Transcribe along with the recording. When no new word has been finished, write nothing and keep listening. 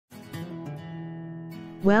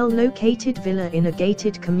Well-located villa in a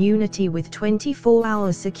gated community with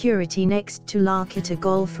 24-hour security next to Quinta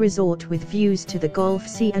Golf Resort with views to the Gulf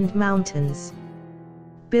Sea and mountains.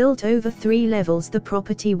 Built over 3 levels, the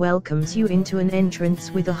property welcomes you into an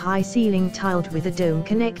entrance with a high ceiling tiled with a dome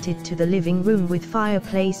connected to the living room with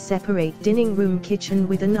fireplace, separate dining room, kitchen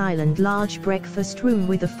with an island, large breakfast room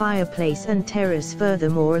with a fireplace and terrace.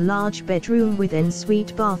 Furthermore, a large bedroom with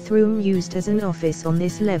ensuite bathroom used as an office on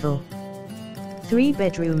this level. 3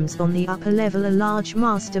 bedrooms on the upper level, a large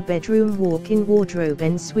master bedroom, walk-in wardrobe,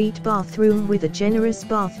 ensuite bathroom with a generous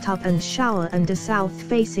bathtub and shower, and a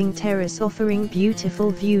south-facing terrace offering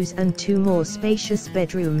beautiful views, and 2 more spacious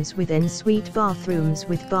bedrooms with ensuite bathrooms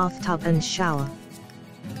with bathtub and shower.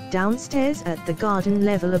 Downstairs at the garden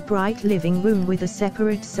level, a bright living room with a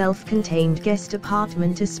separate self-contained guest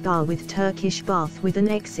apartment, a spa with Turkish bath with an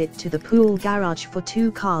exit to the pool, garage for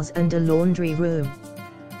 2 cars and a laundry room.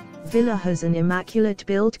 Villa has an immaculate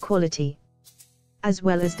build quality. As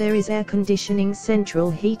well as there is air conditioning, central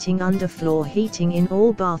heating, underfloor heating in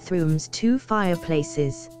all bathrooms, 2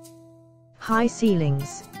 fireplaces, high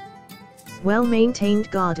ceilings, well-maintained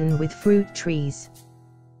garden with fruit trees,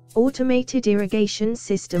 automated irrigation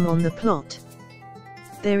system on the plot.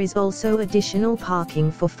 There is also additional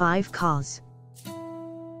parking for 5 cars.